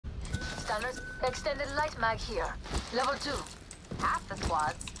runners. Extended light mag here. Level 2. Half the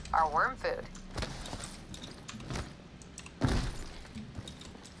squads are worm food.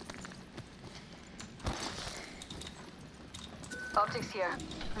 Optics here.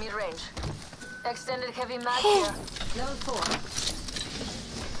 Mid-range. Extended heavy mag here. Level 4.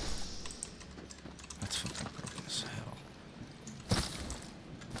 That's fucking broken as hell.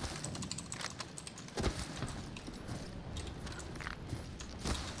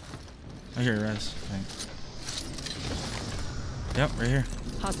 I hear res. Yep, right here.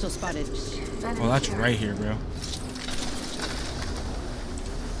 Hostile spotted. Well, that's right here, bro.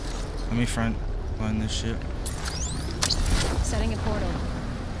 Let me front line this shit. Setting a portal.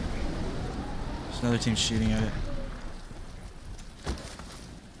 There's another team shooting at it.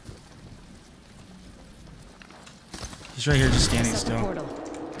 He's right here, just standing Set the still. portal.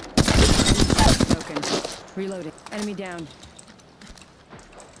 Broken. Reloading. Enemy down.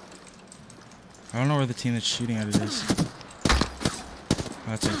 I don't know where the team that's shooting at it is.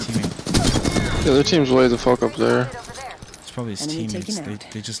 Oh, that's our teammate. Yeah, their team's way the fuck up there. It's probably his Enemy teammates. taken out.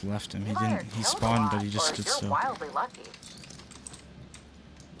 They just left him. He didn't. He spawned, but he just stood still. Wildly lucky.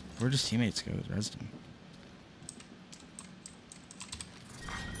 Where'd his teammates go? Resed him.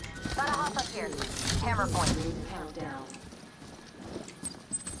 Gotta hop up here. Hammer point. Countdown.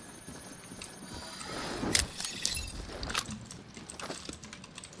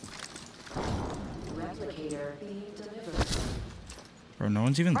 Replicator being delivered. Bro, no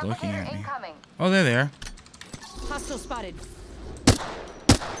one's even looking Replicator at me. incoming. Oh, they're there. Hostile spotted.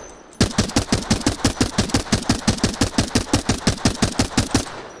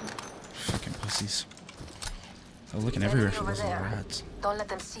 Fucking pussies. They're looking everywhere for those little rats. Don't let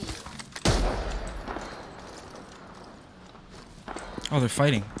them see you. Oh, they're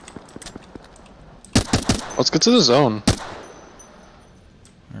fighting. Let's get to the zone.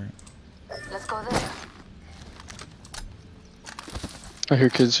 Alright. Let's go there. I hear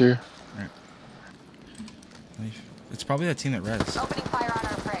kids here. It's probably that team that res. Opening fire on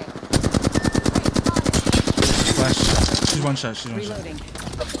our prey. Flash. She's one shot. She's one shot. Reloading.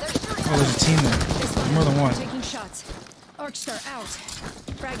 Oh, there's a team there. There's more than one. Taking shots. Arc star out.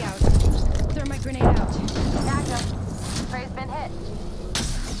 Frag out. Thermite grenade out. Backup. Prey's been hit.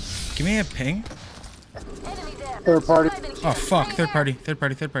 Give me a ping. Enemy there. Third party. Oh, fuck. Third party. Third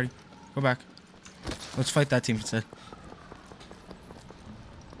party. Third party. Go back. Let's fight that team instead.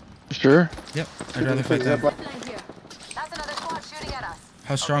 Sure. Yep. I'd rather fight them. That's another squad shooting at us.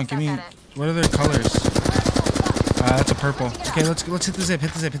 How strong? Give me. What are their colors? That's a purple. Okay, let's hit the zip.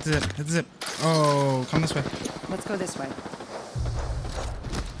 Hit the zip. Hit the zip. Hit the zip. Oh, come this way. Let's go this way.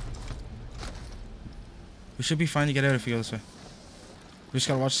 We should be fine to get out if we go this way. We just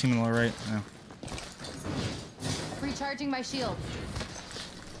gotta watch the team on the right now. Recharging my shield.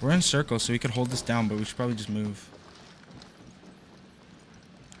 We're in circles, so we could hold this down, but we should probably just move.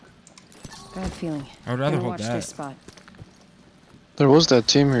 Bad feeling. I would rather Gotta hold watch that. this spot. There was that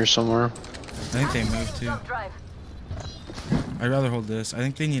team here somewhere. I think they moved too. Jump drive. I'd rather hold this. I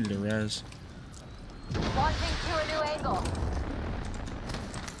think they needed a res. Launching to a new angle.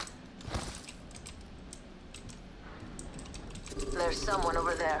 There's someone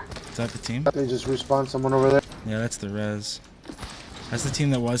over there. Is that the team? They just respawned someone over there. Yeah, that's the res. That's the team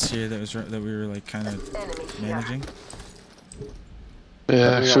that was here. That we were like kind of Enemy here. managing.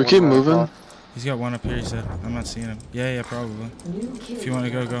 Yeah, should we keep moving? He's got one up here. He said. I'm not seeing him. Yeah, probably. If you want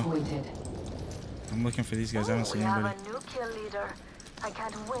to go, go. I'm looking for these guys. I don't see We anybody. have a new kill leader. I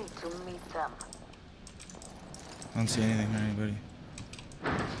can't wait to meet them. I don't see anything or anybody.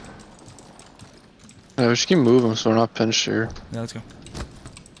 Yeah, we should keep moving so we're not pinched here. Yeah, let's go.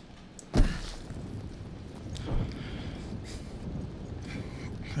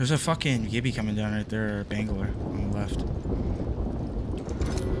 There's a fucking Gibby coming down right there, or Bangalore on the left.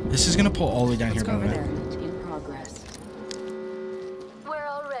 This is gonna pull all the way down Let's here, go by over the way. there. In progress. We're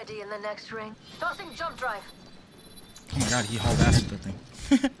already in the next ring. Tossing jump drive. Oh my god, he hauled ass with that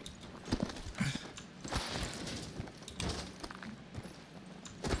thing.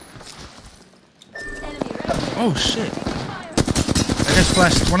 Enemy ready. Oh shit. That guy's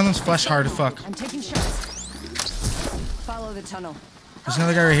flashed. One of them's flashed hard as fuck. I'm taking shots. Follow the tunnel. There's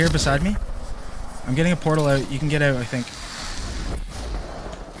another guy right here beside me. I'm getting a portal out. You can get out, I think.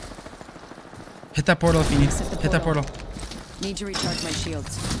 Hit that portal if you need. Exit the Hit that portal Need to recharge my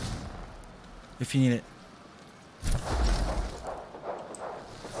shields. if you need it.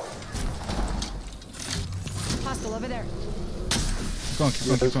 Hostile over there. Keep going, keep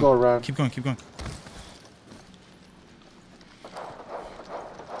going, Let's keep go going. around. Keep going, keep going.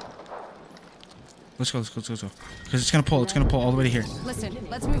 Let's go. Because it's gonna pull. It's gonna pull all the way to here. Listen,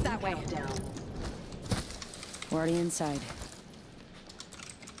 let's move that way. We're already inside.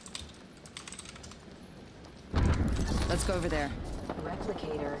 Let's go over there.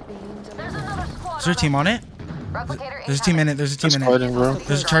 Replicator being delivered. There's another squad. Is there a team on it? Replicator There's a team in it. There's a team That's in it. fighting, bro.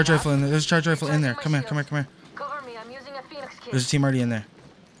 There's a charge rifle in there. There's a charge rifle in there. Come here. Cover me, I'm using a Phoenix kit. There's a team already in there.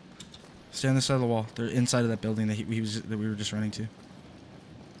 Stay on this side of the wall. They're inside of that building that we were just running to.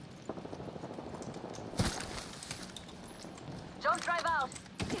 Don't drive out.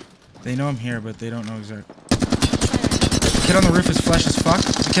 They know I'm here, but they don't know exactly. The kid on the roof is flesh as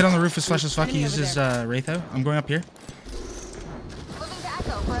fuck. He uses Wraitho. I'm going up here. Moving to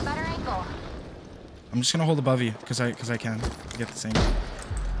Echo for a better angle. I'm just gonna hold above you because I can get the same.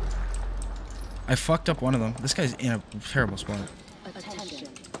 I fucked up one of them. This guy's in a terrible spot. Attention.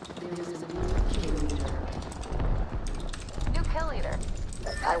 There is a new kill leader. New kill leader.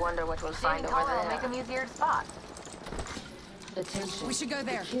 I wonder what we'll find over there. Make them easier to spot. Attention. We should go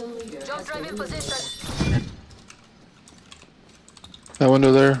there. Jump drive in position. That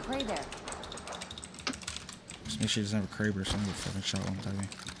window there. Pray there. Just make sure he doesn't have a Kraber or something. Get fucking shot one time.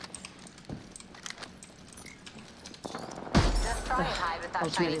 Just try and hide with that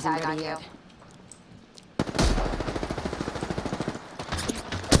Ultimate shiny isn't tag on ready you. yet.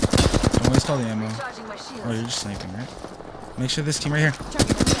 Don't waste all the ammo. Charging my shield. Oh, you're just sniping, right? Make sure this team right here.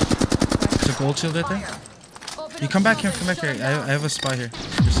 There's a gold shield right there. You come back here. I have a spy here.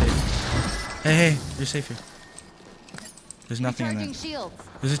 You're safe. Hey, you're safe here. There's nothing in that. Shields.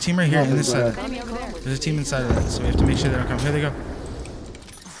 There's a team right here in this side. Enemy over there. There's a team inside of that, so we have to make sure they don't come. Here they go.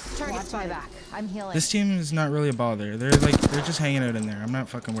 Target spy back. I'm healing. This team is not really a bother. They're just hanging out in there. I'm not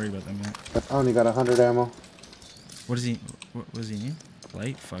fucking worried about them yet. I only got 100 ammo. What does he need?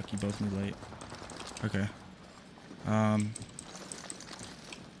 Light? Fuck, you both need light. Okay. Fuck.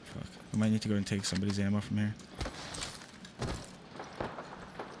 We might need to go and take somebody's ammo from here.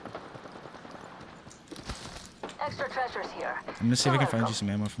 Extra treasures here. I'm gonna see if I can find you some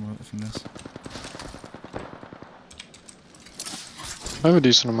ammo from this. I have a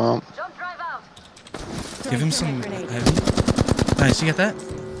decent amount. Don't drive out. Give him some heavy. Nice, you get that?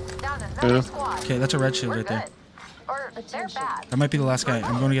 Down another Yeah. squad. Okay, that's a red shield We're right there. good. Or they're bad. That might be the last guy.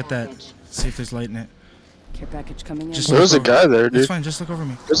 I'm going to get that. See if there's light in it. Care package coming in. Just There's a look over. guy there, It's dude. fine, just look over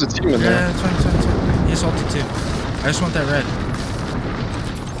me. There's a team in Yeah, there. it's fine. He assaulted too. I just want that red.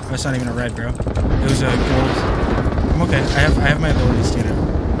 That's not even a red, bro. It was a gold. I'm okay. I have my abilities, Tina.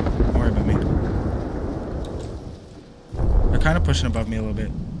 Don't worry about me. They're kind of pushing above me a little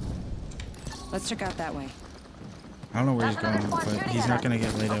bit. Let's check out that way. I don't know where he's That's another going, squad but shooting he's at not us. gonna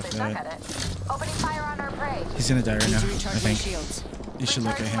get laid Hope out they for suck that. at it. Opening fire on our prey. He's gonna die right Need now, to I recharge my think. shields. You should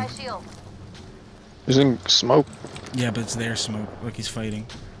look at Recharging my him. shield. He's in smoke. Yeah, but it's their smoke. Look, he's fighting.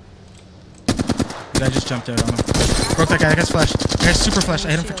 The guy just jumped out on him. Broke that guy. That guy's flash. That guy's super flash. I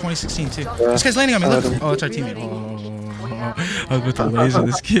hit him for 2016 too. This guy's landing on me. I Look. had him. Oh, it's our teammate. Oh, I was about to laser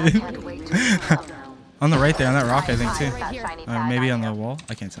this kid. Can't wait to come down. On the right there, on that rock, I think too. That shiny Or tag maybe on on the you. wall.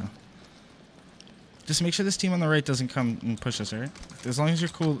 I can't tell. Just make sure this team on the right doesn't come and push us, alright? As long as you're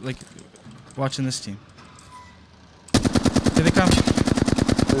cool, like, watching this team. Here they come.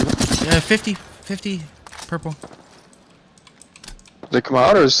 Yeah, 50 purple. They come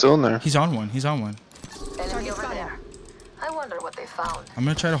out or is still in there? He's on one. Enemy over there. I wonder what they found. I'm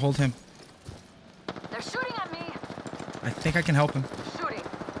gonna try to hold him. They're shooting at me. I think I can help him. Shooting.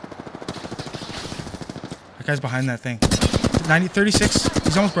 That guy's behind that thing. 36.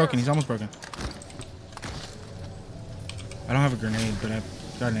 He's almost broken. I don't have a grenade, but I've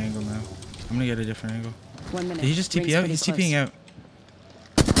got an angle now. I'm gonna get a different angle. 1 minute. Did he just TP Ring's out? pretty He's close. TPing out.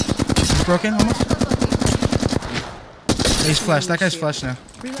 He's broken almost. Yeah, he's flashed. That guy's flashed now.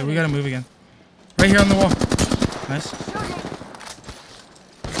 Okay, we gotta move again. Right here on the wall. Nice.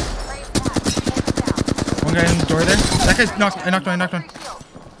 One guy in the door there. That guy's knocked. I knocked one.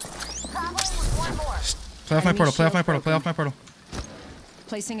 Play off my portal.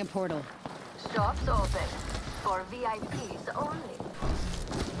 Placing a portal. Shops open. For VIPs only.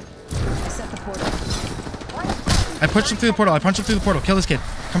 I set the portal. I punched him through the portal. Kill this kid.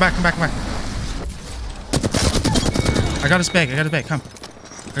 Come back. I got his bag. Come.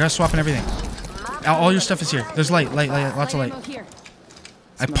 I gotta swap and everything. All your stuff is here. There's light. Lots of light. Ammo here.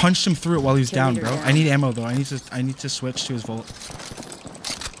 I punched him through it while he was Kill down, leader bro. down. I need ammo though. I need to switch to his Volt.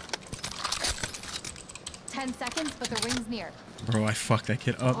 10 seconds, but the ring's near. Bro, I fucked that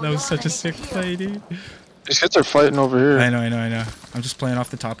kid up. That was such a sick play, dude. These kids are fighting over here. I know. I'm just playing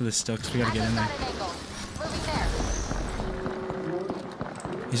off the top of this still because we gotta get in there. Moving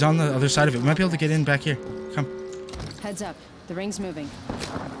there. He's on the other side of it. We might be able to get in back here. Come. Heads up. The ring's moving.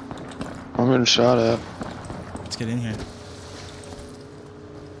 I'm getting shot at. Let's get in here.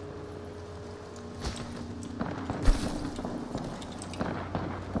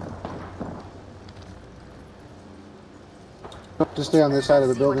 Just stay on this side of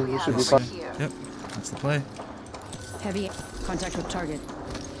the building. You should be fine. Yep, that's the play. Heavy contact with target.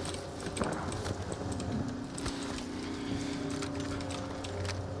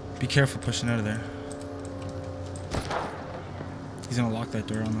 Be careful pushing out of there. He's gonna lock that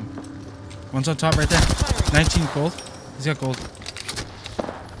door on them. One's on top right there. 19 gold. He's got gold.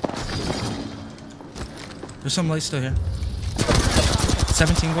 There's some light still here.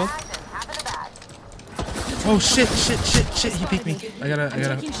 17 gold. Oh shit! He peeked me. I gotta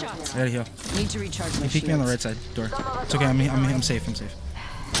heal. Need to recharge my He peeked me on the right side door. It's okay. I'm safe.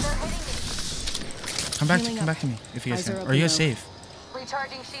 Come back to me if you guys can. Are you guys safe?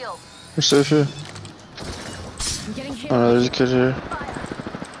 Recharging shield. We're safe here. I'm getting hit. Oh no, there's a kid here.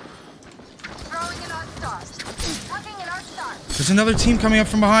 Throwing an arc star. Tucking an arc star. There's another team coming up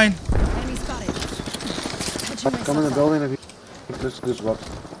from behind. Enemy spotted. Patching Come in the myself building if you. This up.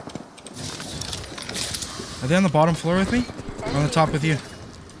 Are they on the bottom floor with me? Or on the top with you?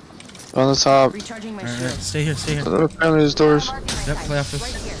 On the top. up. Recharging my Alright, shield. stay here. Apparently there's doors. Yep, play off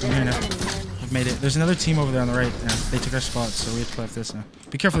this. I'm here now. We've made it. There's another team over there on the right. Yeah, they took our spots, so we have to play off this now.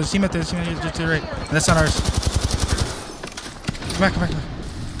 Be careful, there's a team out there, just to the right. And that's not ours. Come back.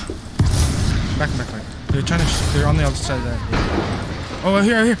 Back. They're trying to, they're on the other side of that. Yeah. Oh,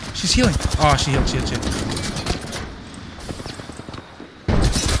 here. She's healing. Oh, she healed.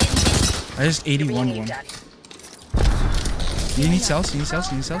 I just 81 one. You need cells?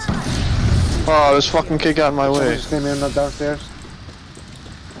 Oh, this fucking kid got in my Someone way. just came in downstairs.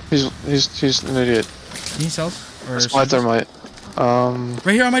 He's an idiot. You need cells? Or That's my thermite.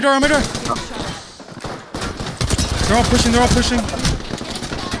 right here on my door. They're all pushing.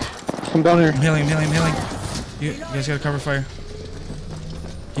 Come down here. I'm healing. You guys gotta cover fire.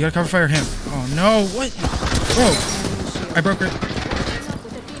 You gotta cover fire him. Oh no, what? Bro, I broke her.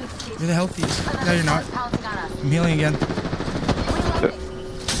 You're the healthiest. No, you're not. I'm healing again.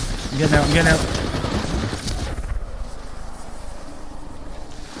 I'm getting out.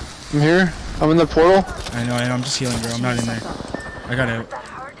 I'm here. I'm in the portal. I know, I'm just healing, bro. I'm not in there. I got out.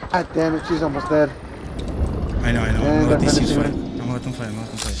 God damn it, she's almost dead. I know. I'm Yeah, gonna let these teams they're fight. I'm gonna let them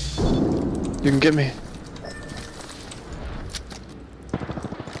fight. You can get me.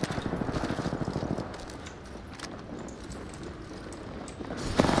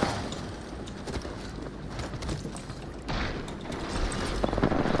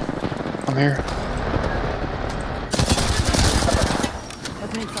 I'm here.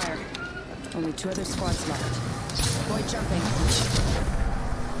 Opening fire. Only 2 other squads left. Boy jumping.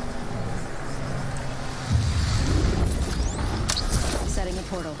 Setting a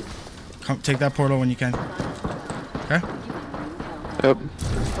portal. Come, take that portal when you can. Okay? Yep.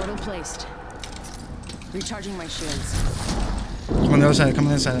 Portal placed. Recharging my shields. Come on the other side.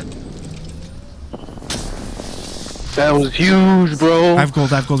 That was huge, bro. I have gold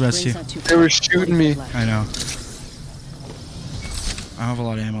rest too. Rings not too They were far. shooting me. I know. I don't have a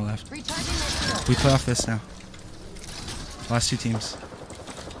lot of ammo left. Recharging my shield. We play off this now. Last 2 teams.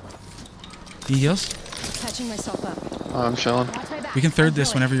 Need heals? Patching myself up. I'm chilling. Watch my back. We can third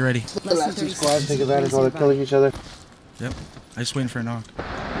this whenever you're ready. The Less than last 30 two squads seconds. take advantage while they're killing each other. Yep. I just waiting for a knock.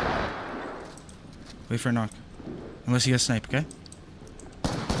 Wait for a knock. Unless you guys snipe, okay?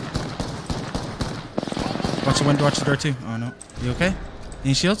 Watch the window, watch the door too. Oh no. You okay?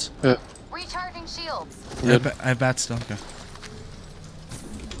 Any shields? Yeah. Recharging shields. I have bats still. Okay.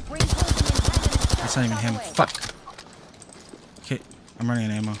 That's not even him. Fuck. Okay. I'm running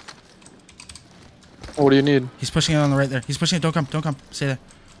out of ammo. What do you need? He's pushing it on the right there. He's pushing it. Don't come. Stay there.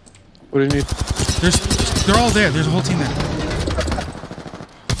 What do you need? They're all there. There's a whole team there.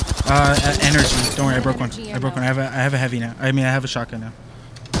 Energy. Don't worry. I broke one. I have a heavy now. I have a shotgun now.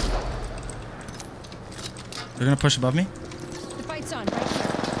 They're gonna push above me. The fight's on right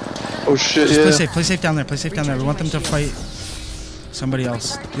here. Oh shit, Just yeah. play safe down there. We want them to fight somebody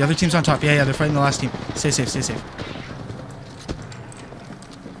else. The other team's on top. Yeah, they're fighting the last team. Stay safe.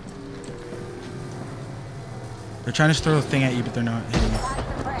 They're trying to throw a thing at you, but they're not hitting you.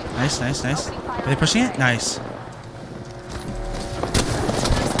 Nice. Are they pushing it? Nice.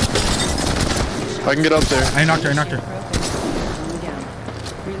 I can get up there. I knocked her. Only down.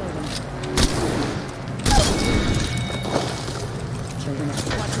 Reloading. Killed enough.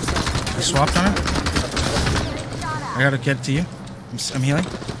 Watch yourself. I swapped on her. I gotta get to you. I'm healing.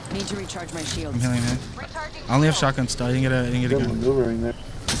 Need to recharge my shields. I'm healing. Recharging I only have shotgun still. I didn't get a Good gun. maneuvering there.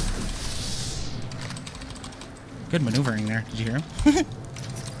 Good maneuvering there. Did you hear him?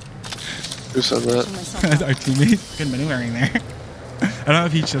 Who said that? Our teammate. Good maneuvering there. I don't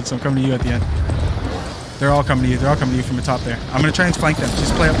have heat shield, so I'm coming to you at the end. They're all coming to you. They're all coming to you from the top there. I'm gonna try and flank them.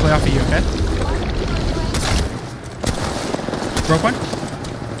 Just play off of you, okay? Broke one.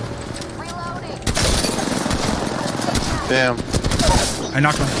 Reloading. Damn. I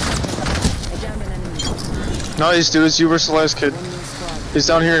knocked one. I downed an enemy. Nice, dude. It's you versus the last kid. One more squad. He's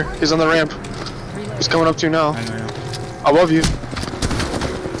down here. He's on the ramp. He's coming up to you now. I know. Above you.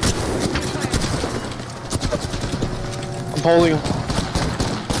 I'm holding him.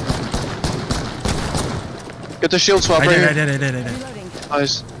 Get the shield swap I right did. here. Reloading.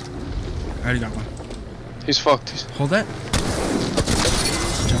 Nice. I already got one. He's fucked. Hold that.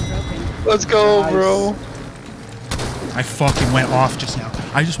 Broken. Let's go, Nice. bro. I fucking went off just now.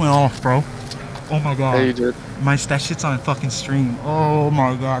 I just went off, bro. Oh my god. Yeah, you did. That shit's on fucking stream. Oh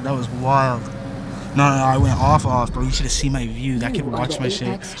my god, that was wild. No, I went off, bro. You should have seen my view. That kid watched my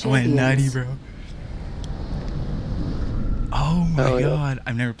shit. I went nutty, bro. Oh my Hell yeah. god.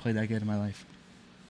 I've never played that good in my life.